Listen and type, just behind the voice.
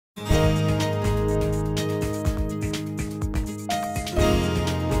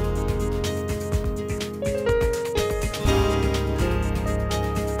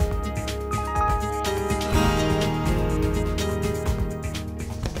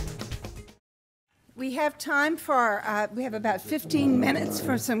We have time for, we have about 15 minutes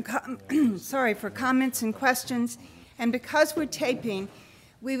for some, for comments and questions. And because we're taping,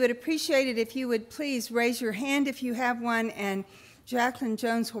 we would appreciate it if you would please raise your hand if you have one, and Jacqueline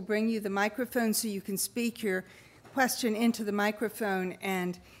Jones will bring you the microphone so you can speak your question into the microphone,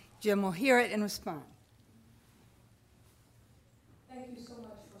 and Jim will hear it and respond. Thank you so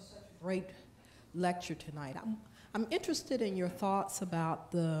much for such a great lecture tonight. I'm interested in your thoughts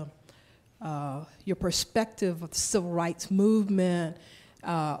about your perspective of the civil rights movement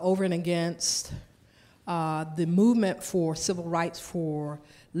over and against the movement for civil rights for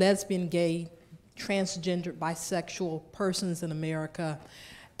lesbian, gay, transgender, bisexual persons in America,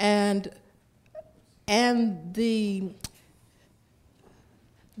 and the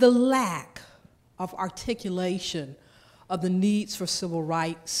lack of articulation of the needs for civil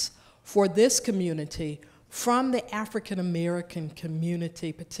rights for this community from the African American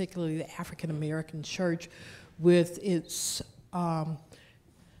community, particularly the African American church, with its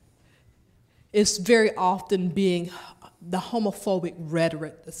very often being the homophobic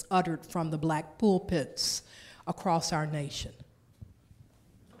rhetoric that's uttered from the black pulpits across our nation.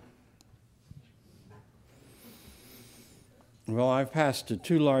 Well, I've pastored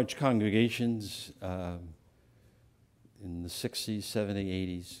two large congregations in the 60s, 70s,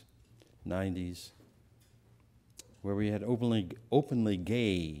 80s, 90s, where we had openly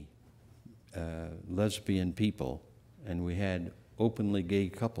gay lesbian people, and we had openly gay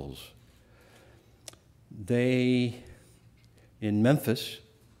couples. In Memphis,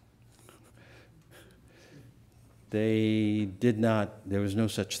 there was no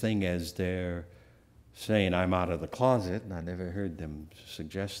such thing as their saying, "I'm out of the closet," and I never heard them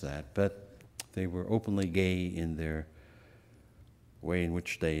suggest that, but they were openly gay in their way in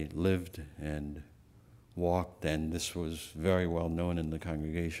which they lived and walked, and this was very well known in the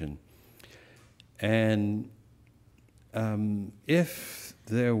congregation. And if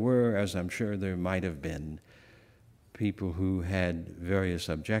there were, as I'm sure there might have been, people who had various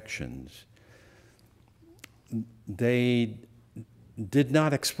objections, they did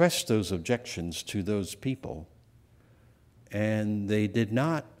not express those objections to those people, and they did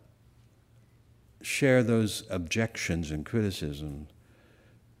not share those objections and criticism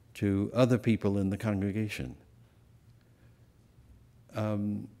to other people in the congregation.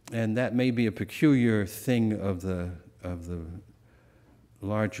 And that may be a peculiar thing of the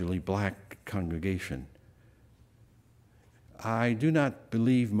largely black congregation. I do not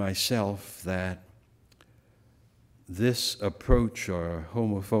believe myself that this approach or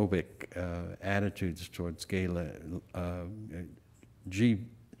homophobic attitudes towards gay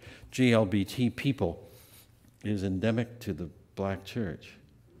GLBT people is endemic to the black church.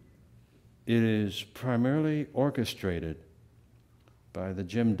 It is primarily orchestrated by the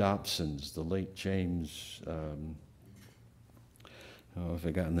Jim Dobsons, the late James, I've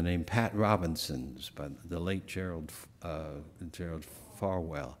forgotten the name, Pat Robinsons, but the late Gerald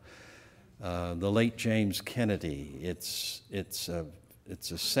Farwell, the late James Kennedy. It's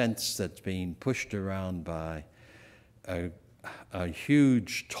a sense that's being pushed around by a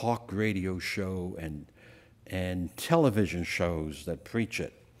huge talk radio show and television shows that preach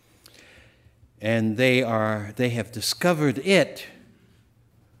it. And they have discovered it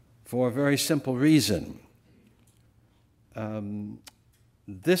for a very simple reason.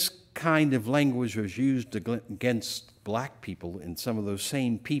 This kind of language was used against black people and some of those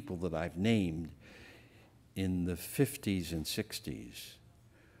same people that I've named in the 50s and 60s,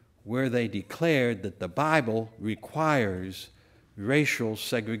 where they declared that the Bible requires racial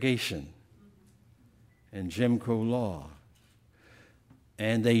segregation and Jim Crow law.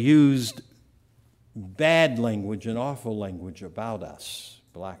 And they used bad language and awful language about us,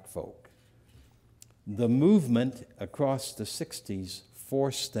 black folk. The movement across the 60s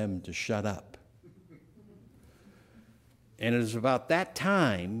forced them to shut up. And it was about that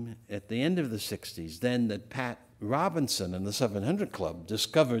time, at the end of the 60s, then that Pat Robinson and the 700 Club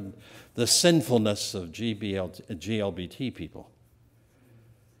discovered the sinfulness of GLBT people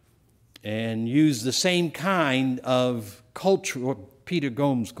and used the same kind of culture, what Peter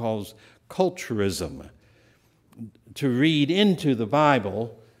Gomes calls culturism, to read into the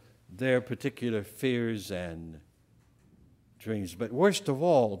Bible their particular fears and dreams. But worst of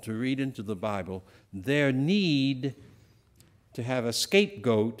all, to read into the Bible their need to have a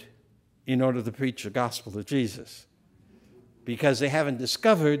scapegoat in order to preach the gospel of Jesus, because they haven't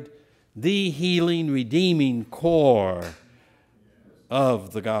discovered the healing, redeeming core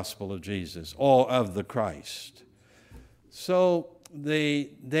of the gospel of Jesus or of the Christ. So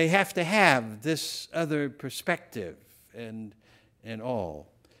they have to have this other perspective and all.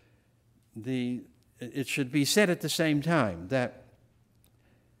 it should be said at the same time that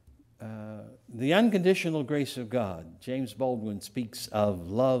the unconditional grace of God, James Baldwin speaks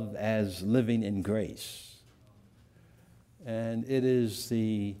of love as living in grace. And it is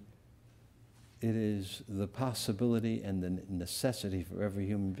the possibility and the necessity for every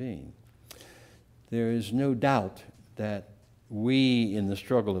human being. There is no doubt that we, in the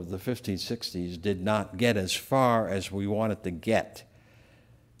struggle of the 50s, 60s, did not get as far as we wanted to get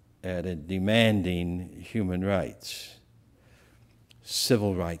at demanding human rights,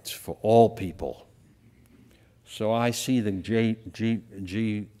 civil rights for all people. So I see the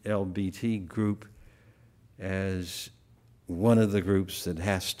GLBT group as one of the groups that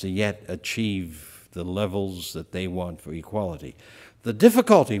has to yet achieve the levels that they want for equality. The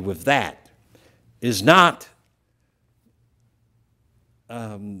difficulty with that is not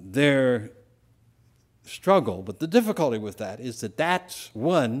their struggle, but the difficulty with that is that that's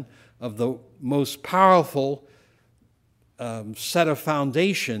one of the most powerful set of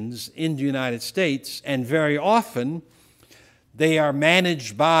foundations in the United States, and very often they are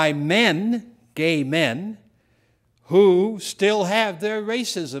managed by men, gay men, who still have their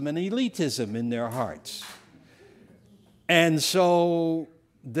racism and elitism in their hearts. And so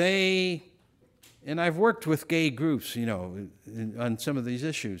they, and I've worked with gay groups, you know, on some of these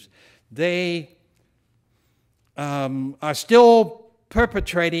issues, they are still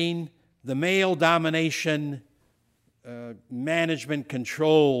perpetrating the male domination management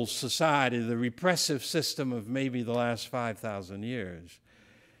control society, the repressive system of maybe the last 5,000 years.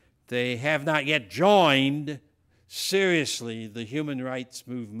 They have not yet joined seriously the human rights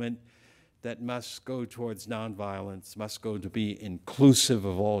movement that must go towards nonviolence, must go to be inclusive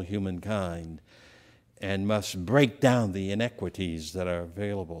of all humankind, and must break down the inequities that are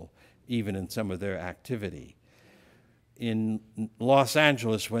available even in some of their activity. In Los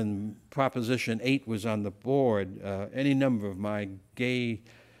Angeles, when Proposition 8 was on the board, any number of my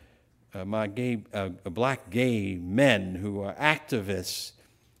black gay men who are activists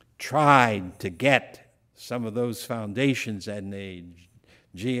tried to get some of those foundations and the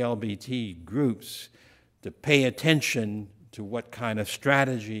GLBT groups to pay attention to what kind of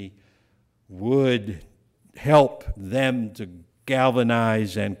strategy would help them to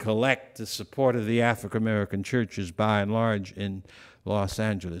galvanize and collect the support of the African American churches by and large in Los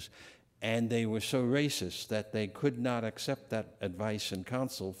Angeles. And they were so racist that they could not accept that advice and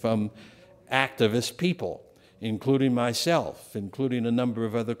counsel from activist people, including myself, including a number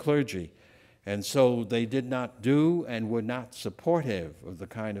of other clergy. And so they did not do and were not supportive of the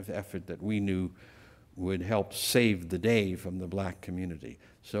kind of effort that we knew would help save the day from the black community.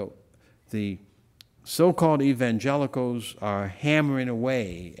 So the so-called evangelicals are hammering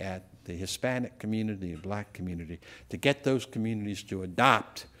away at the Hispanic community and black community to get those communities to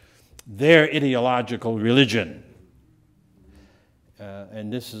adopt their ideological religion.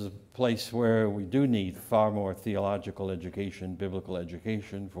 And this is a place where we do need far more theological education, biblical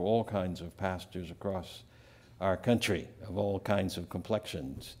education for all kinds of pastors across our country of all kinds of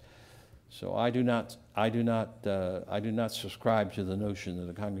complexions. So I do not subscribe to the notion that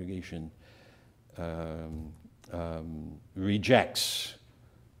a congregation rejects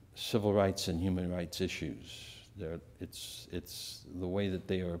civil rights and human rights issues. It's the way that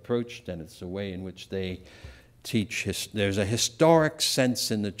they are approached, and it's the way in which they teach. There's a historic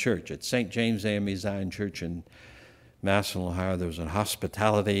sense in the church. At St. James AME Zion Church in Massillon, Ohio, there was a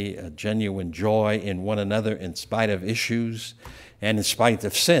hospitality, a genuine joy in one another in spite of issues and in spite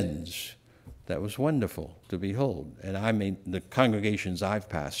of sins. That was wonderful to behold. And I mean, the congregations I've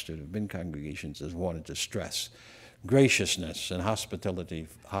pastored have been congregations that wanted to stress graciousness and hospitality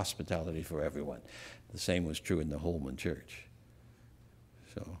for everyone. The same was true in the Holman Church.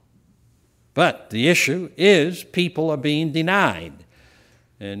 So, but the issue is people are being denied.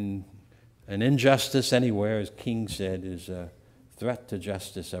 And an injustice anywhere, as King said, is a threat to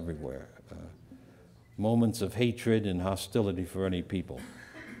justice everywhere. Moments of hatred and hostility for any people.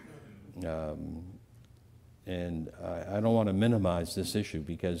 And I don't want to minimize this issue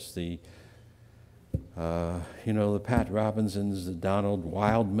because the Pat Robinsons, the Donald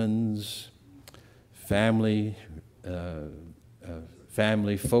Wildmans, family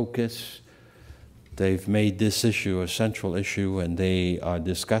focus, they've made this issue a central issue, and they are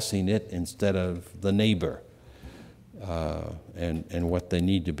discussing it instead of the neighbor and what they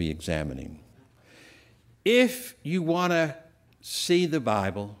need to be examining. If you want to see the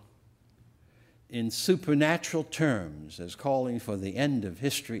Bible in supernatural terms as calling for the end of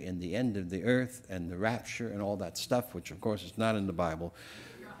history and the end of the earth and the rapture and all that stuff, which of course is not in the Bible,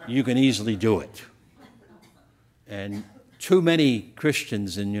 you can easily do it. And too many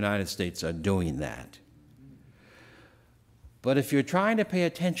Christians in the United States are doing that. But if you're trying to pay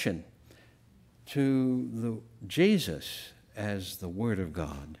attention to Jesus as the Word of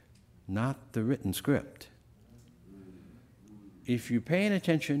God, not the written script, if you're paying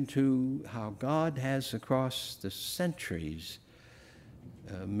attention to how God has across the centuries,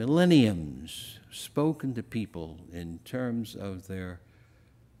 millenniums, spoken to people in terms of their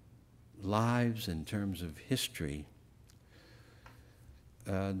lives, in terms of history,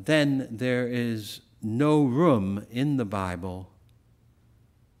 then there is no room in the Bible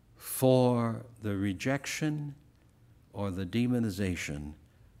for the rejection or the demonization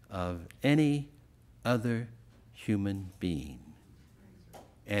of any other human being.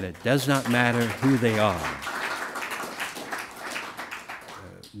 And it does not matter who they are.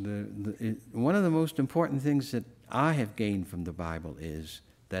 One of the most important things that I have gained from the Bible is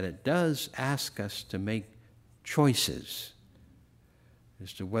that it does ask us to make choices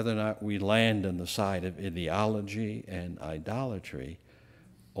as to whether or not we land on the side of ideology and idolatry,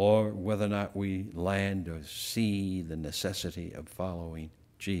 or whether or not we land or see the necessity of following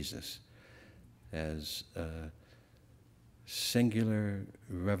Jesus as a singular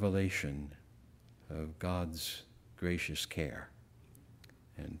revelation of God's gracious care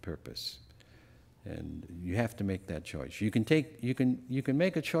and purpose. And you have to make that choice. You can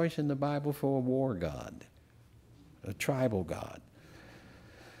make a choice in the Bible for a war god, a tribal god,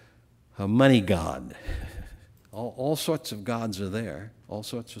 a money god. All sorts of gods are there. All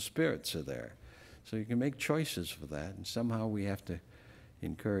sorts of spirits are there. So you can make choices for that. And somehow we have to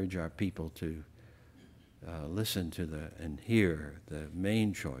encourage our people to listen to and hear the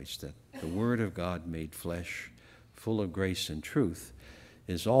main choice, that the Word of God made flesh, full of grace and truth,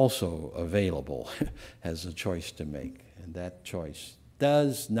 is also available as a choice to make. And that choice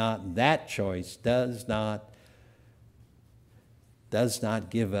does not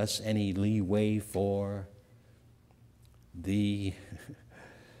give us any leeway for the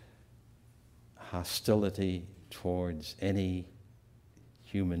hostility towards any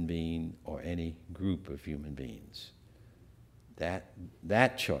human being or any group of human beings.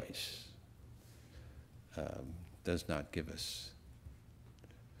 That choice does not give us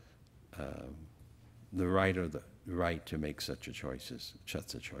the right to make such a choices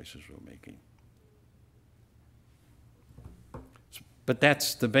we're making. But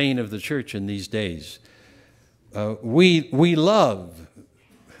that's the bane of the church in these days. We love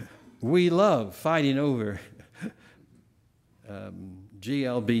fighting over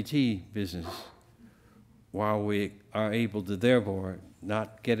GLBT business, while we are able to therefore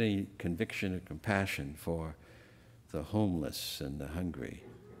not get any conviction or compassion for the homeless and the hungry,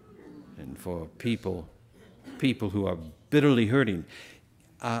 and for people who are bitterly hurting.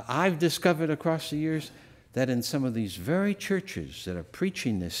 I've discovered across the years that in some of these very churches that are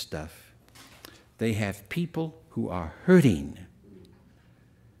preaching this stuff, they have people who are hurting,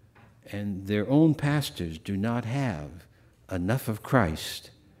 and their own pastors do not have enough of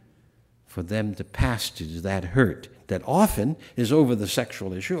Christ for them to pastor that hurt that often is over the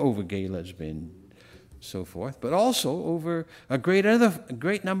sexual issue, over gay, lesbian, so forth, but also over a great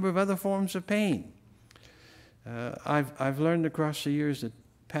number of other forms of pain. I've learned across the years that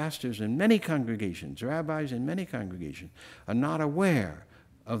pastors in many congregations, rabbis in many congregations, are not aware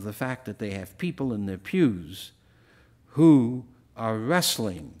of the fact that they have people in their pews who are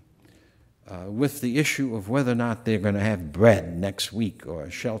wrestling with the issue of whether or not they're going to have bread next week or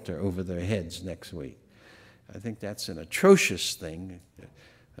a shelter over their heads next week. I think that's an atrocious thing.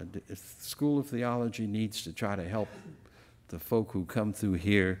 The School of Theology needs to try to help the folk who come through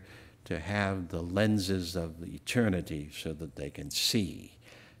here to have the lenses of the eternity so that they can see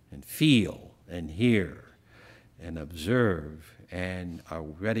and feel and hear and observe and are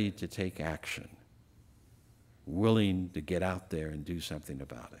ready to take action, willing to get out there and do something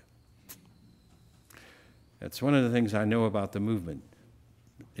about it. That's one of the things I know about the movement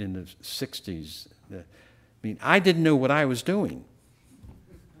in the 60s. I didn't know what I was doing.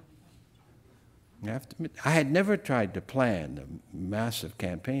 I have to admit, I had never tried to plan a massive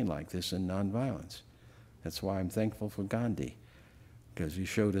campaign like this in nonviolence. That's why I'm thankful for Gandhi, because he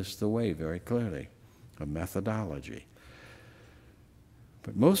showed us the way very clearly, a methodology.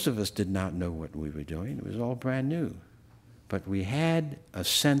 But most of us did not know what we were doing. It was all brand new. But we had a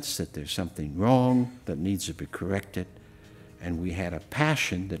sense that there's something wrong that needs to be corrected, and we had a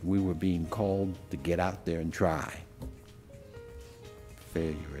passion that we were being called to get out there and try,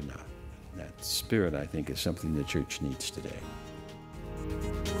 failure or not. That spirit, I think, is something the church needs today.